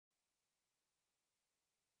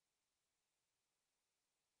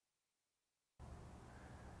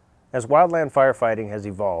As wildland firefighting has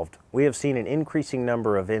evolved, we have seen an increasing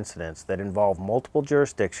number of incidents that involve multiple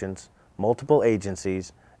jurisdictions, multiple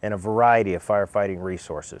agencies, and a variety of firefighting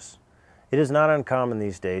resources. It is not uncommon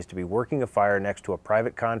these days to be working a fire next to a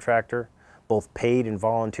private contractor, both paid and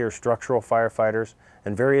volunteer structural firefighters,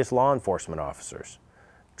 and various law enforcement officers.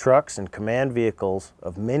 Trucks and command vehicles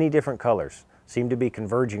of many different colors seem to be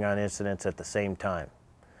converging on incidents at the same time.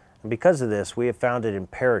 And because of this, we have found it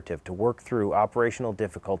imperative to work through operational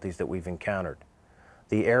difficulties that we've encountered.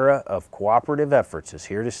 The era of cooperative efforts is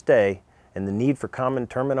here to stay, and the need for common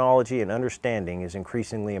terminology and understanding is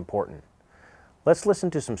increasingly important. Let's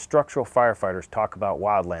listen to some structural firefighters talk about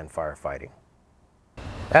wildland firefighting.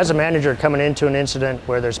 As a manager coming into an incident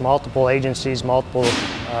where there's multiple agencies, multiple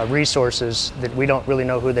resources that we don't really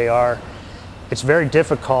know who they are, it's very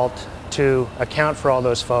difficult to account for all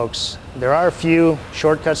those folks. There are a few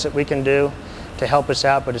shortcuts that we can do to help us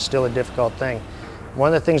out, but it's still a difficult thing.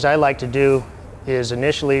 One of the things I like to do is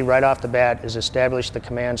initially, right off the bat, is establish the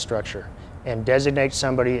command structure and designate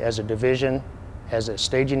somebody as a division, as a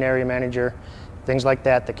staging area manager, things like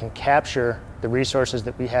that that can capture the resources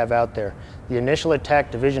that we have out there. The initial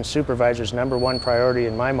attack division supervisor's #1 priority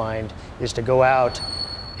in my mind is to go out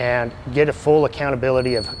and get a full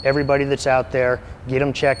accountability of everybody that's out there, get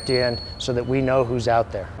them checked in so that we know who's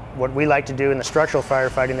out there. What we like to do in the structural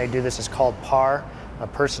firefighting, they do this, is called PAR, a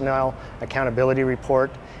Personnel Accountability Report.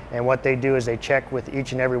 And what they do is they check with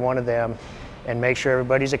each and every one of them and make sure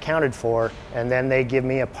everybody's accounted for, and then they give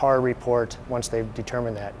me a PAR report once they've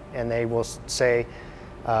determined that. And they will say,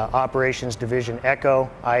 Operations Division Echo,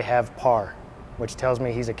 I have PAR, which tells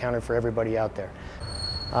me he's accounted for everybody out there.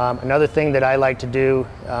 Another thing that I like to do,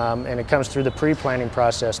 and it comes through the pre-planning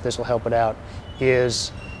process, this will help it out,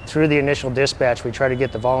 is through the initial dispatch, we try to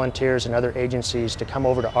get the volunteers and other agencies to come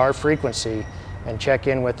over to our frequency and check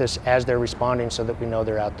in with us as they're responding so that we know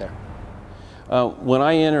they're out there. When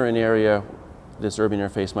I enter an area, this urban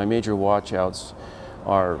interface, my major watch-outs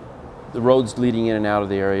are the roads leading in and out of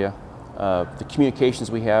the area, the communications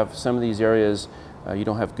we have. Some of these areas you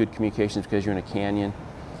don't have good communications because you're in a canyon.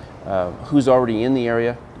 Who's already in the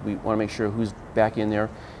area? We want to make sure who's back in there.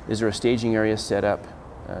 Is there a staging area set up?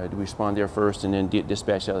 Do we respond there first and then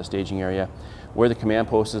dispatch out of the staging area? Where the command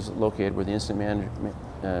post is located, where the incident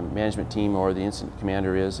management team or the incident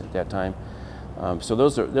commander is at that time. So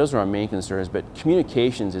those are our main concerns, but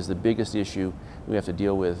communications is the biggest issue we have to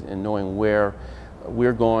deal with, and knowing where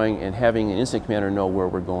we're going and having an incident commander know where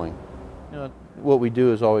we're going. You know, what we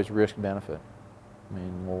do is always risk benefit. I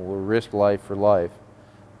mean, we'll risk life for life.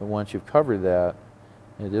 But once you've covered that,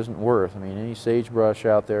 it isn't worth, I mean, any sagebrush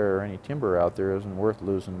out there or any timber out there isn't worth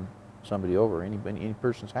losing somebody over. Any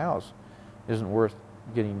person's house isn't worth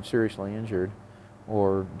getting seriously injured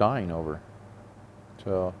or dying over.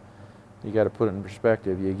 So you got to put it in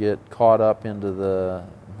perspective. You get caught up into the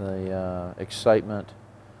excitement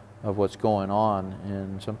of what's going on,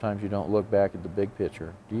 and sometimes you don't look back at the big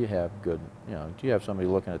picture. Do you have good, do you have somebody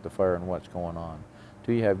looking at the fire and what's going on?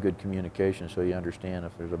 Do you have good communication so you understand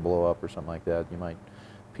if there's a blow up or something like that, you might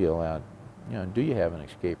peel out? Do you have an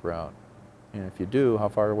escape route? And if you do, how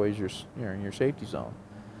far away is you're in your safety zone?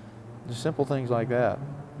 Just simple things like that.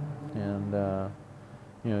 And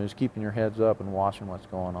just keeping your heads up and watching what's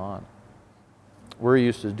going on. We're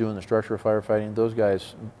used to doing the structural firefighting. Those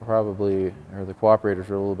guys probably, or the cooperators,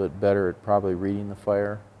 are a little bit better at probably reading the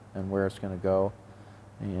fire and where it's going to go.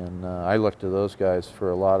 And I look to those guys for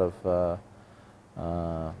a lot of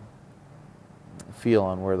feel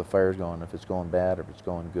on where the fire's going, if it's going bad or if it's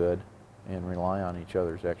going good, and rely on each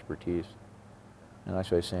other's expertise. And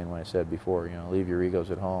that's what I was saying when I said before, leave your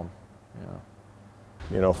egos at home.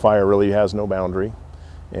 Fire really has no boundary,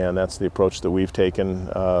 and that's the approach that we've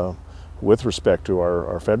taken with respect to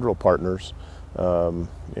our federal partners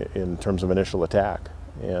in terms of initial attack.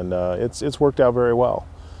 And it's worked out very well.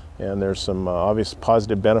 And there's some obvious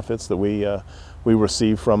positive benefits that we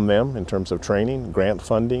receive from them in terms of training, grant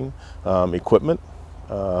funding, equipment,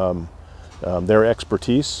 their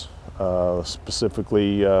expertise,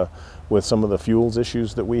 specifically with some of the fuels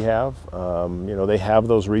issues that we have. They have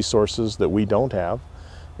those resources that we don't have.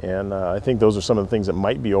 And I think those are some of the things that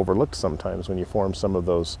might be overlooked sometimes when you form some of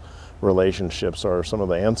those relationships, or some of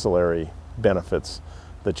the ancillary benefits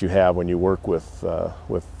that you have when you work with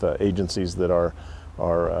agencies that are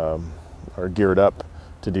geared up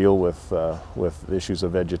to deal with issues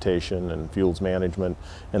of vegetation and fuels management,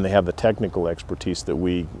 and they have the technical expertise that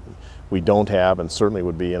we don't have, and certainly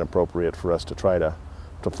would be inappropriate for us to try to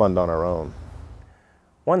fund on our own.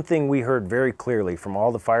 One thing we heard very clearly from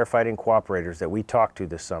all the firefighting cooperators that we talked to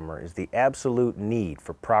this summer is the absolute need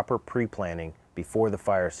for proper pre-planning before the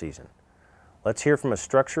fire season. Let's hear from a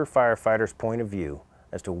structure firefighter's point of view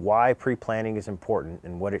as to why pre-planning is important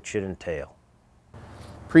and what it should entail.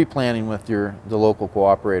 Pre-planning with the local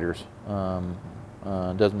cooperators,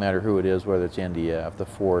 doesn't matter who it is, whether it's NDF, the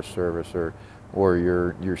Forest Service, or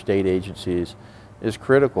your state agencies, is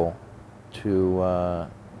critical to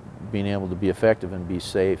being able to be effective and be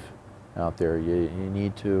safe out there. You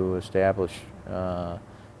need to establish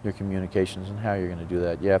your communications and how you're going to do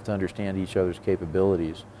that. You have to understand each other's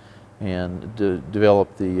capabilities and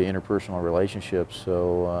develop the interpersonal relationships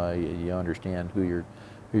so you understand who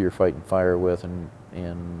you're fighting fire with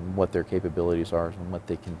and what their capabilities are and what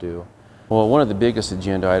they can do. Well, one of the biggest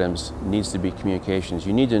agenda items needs to be communications.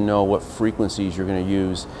 You need to know what frequencies you're going to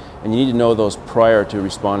use, and you need to know those prior to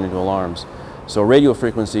responding to alarms. So radio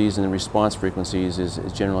frequencies and the response frequencies is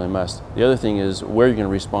generally a must. The other thing is where you're going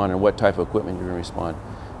to respond and what type of equipment you're going to respond.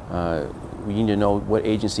 We need to know what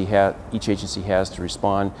each agency has to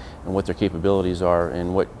respond and what their capabilities are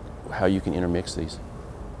and how you can intermix these.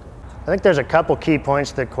 I think there's a couple key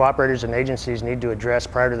points that cooperators and agencies need to address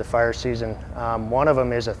prior to the fire season. One of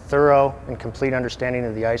them is a thorough and complete understanding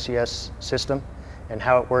of the ICS system and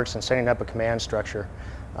how it works and setting up a command structure.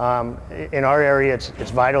 In our area, it's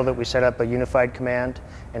vital that we set up a unified command,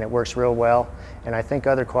 and it works real well. And I think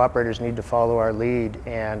other cooperators need to follow our lead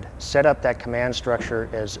and set up that command structure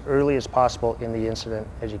as early as possible in the incident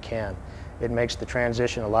as you can. It makes the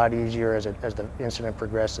transition a lot easier as the incident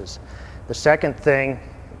progresses. The second thing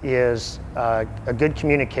is a good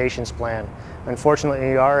communications plan.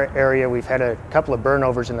 Unfortunately, in our area, we've had a couple of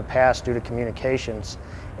burnovers in the past due to communications,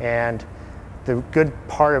 and the good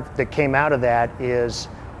part that came out of that is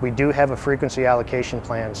we do have a frequency allocation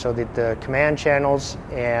plan so that the command channels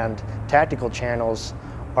and tactical channels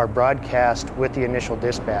are broadcast with the initial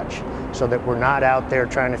dispatch so that we're not out there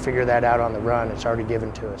trying to figure that out on the run. It's already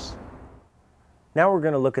given to us. Now we're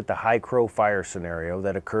going to look at the High Crow fire scenario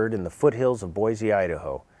that occurred in the foothills of Boise,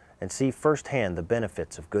 Idaho, and see firsthand the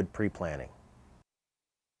benefits of good pre-planning.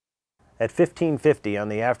 At 15:50 on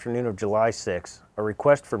the afternoon of July 6, a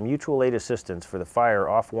request for mutual aid assistance for the fire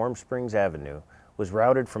off Warm Springs Avenue was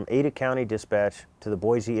routed from Ada County Dispatch to the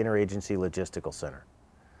Boise Interagency Logistical Center.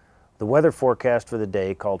 The weather forecast for the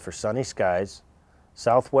day called for sunny skies,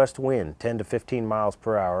 southwest wind 10 to 15 miles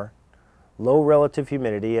per hour, low relative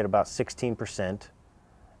humidity at about 16%,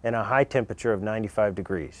 and a high temperature of 95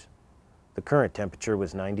 degrees. The current temperature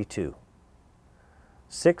was 92.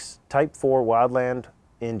 6 Type 4 Wildland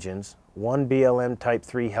engines, 1 BLM Type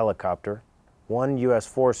 3 helicopter, 1 U.S.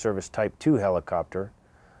 Forest Service Type 2 helicopter,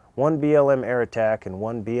 1 BLM Air Attack, and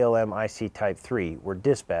 1 BLM IC Type 3 were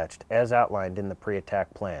dispatched as outlined in the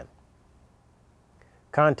pre-attack plan.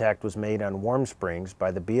 Contact was made on Warm Springs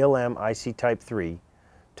by the BLM IC Type 3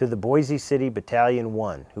 to the Boise City Battalion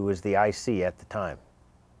 1, who was the IC at the time.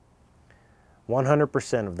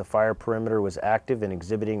 100% of the fire perimeter was active and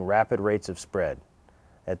exhibiting rapid rates of spread.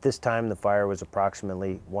 At this time, the fire was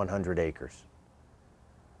approximately 100 acres.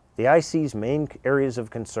 The IC's main areas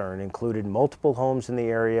of concern included multiple homes in the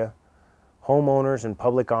area, homeowners and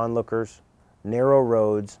public onlookers, narrow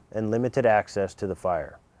roads, and limited access to the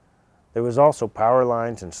fire. There was also power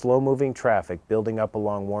lines and slow-moving traffic building up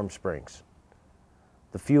along Warm Springs.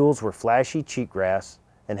 The fuels were flashy cheatgrass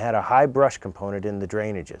and had a high brush component in the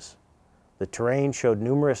drainages. The terrain showed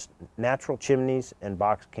numerous natural chimneys and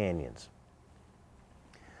box canyons.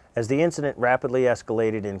 As the incident rapidly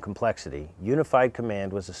escalated in complexity, unified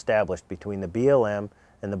command was established between the BLM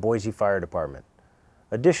and the Boise Fire Department.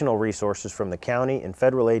 Additional resources from the county and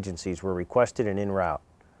federal agencies were requested and en route.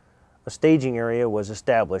 A staging area was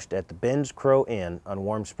established at the Ben's Crow Inn on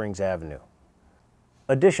Warm Springs Avenue.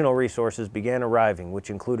 Additional resources began arriving, which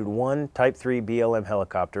included 1 Type 3 BLM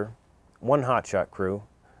helicopter, 1 hotshot crew,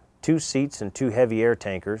 2 seats and 2 heavy air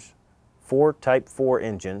tankers, 4 Type 4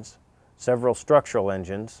 engines, several structural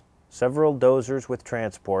engines, several dozers with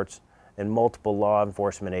transports, and multiple law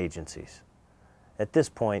enforcement agencies. At this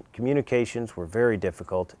point, communications were very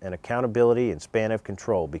difficult and accountability and span of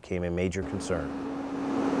control became a major concern.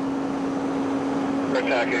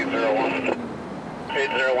 Attack 801.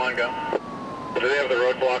 801, go. Do they have the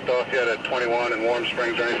road blocked off yet at 21 in Warm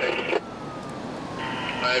Springs or anything?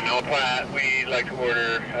 I have no plat. We'd like to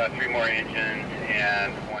order 3 more engines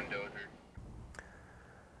and 1 dozer.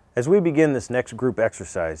 As we begin this next group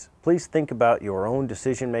exercise, please think about your own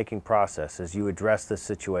decision-making process as you address this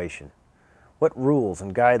situation. What rules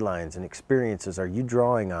and guidelines and experiences are you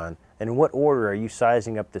drawing on, and in what order are you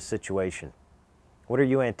sizing up this situation? What are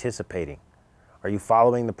you anticipating? Are you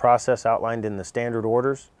following the process outlined in the standard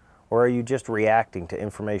orders, or are you just reacting to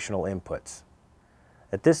informational inputs?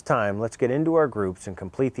 At this time, let's get into our groups and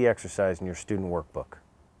complete the exercise in your student workbook.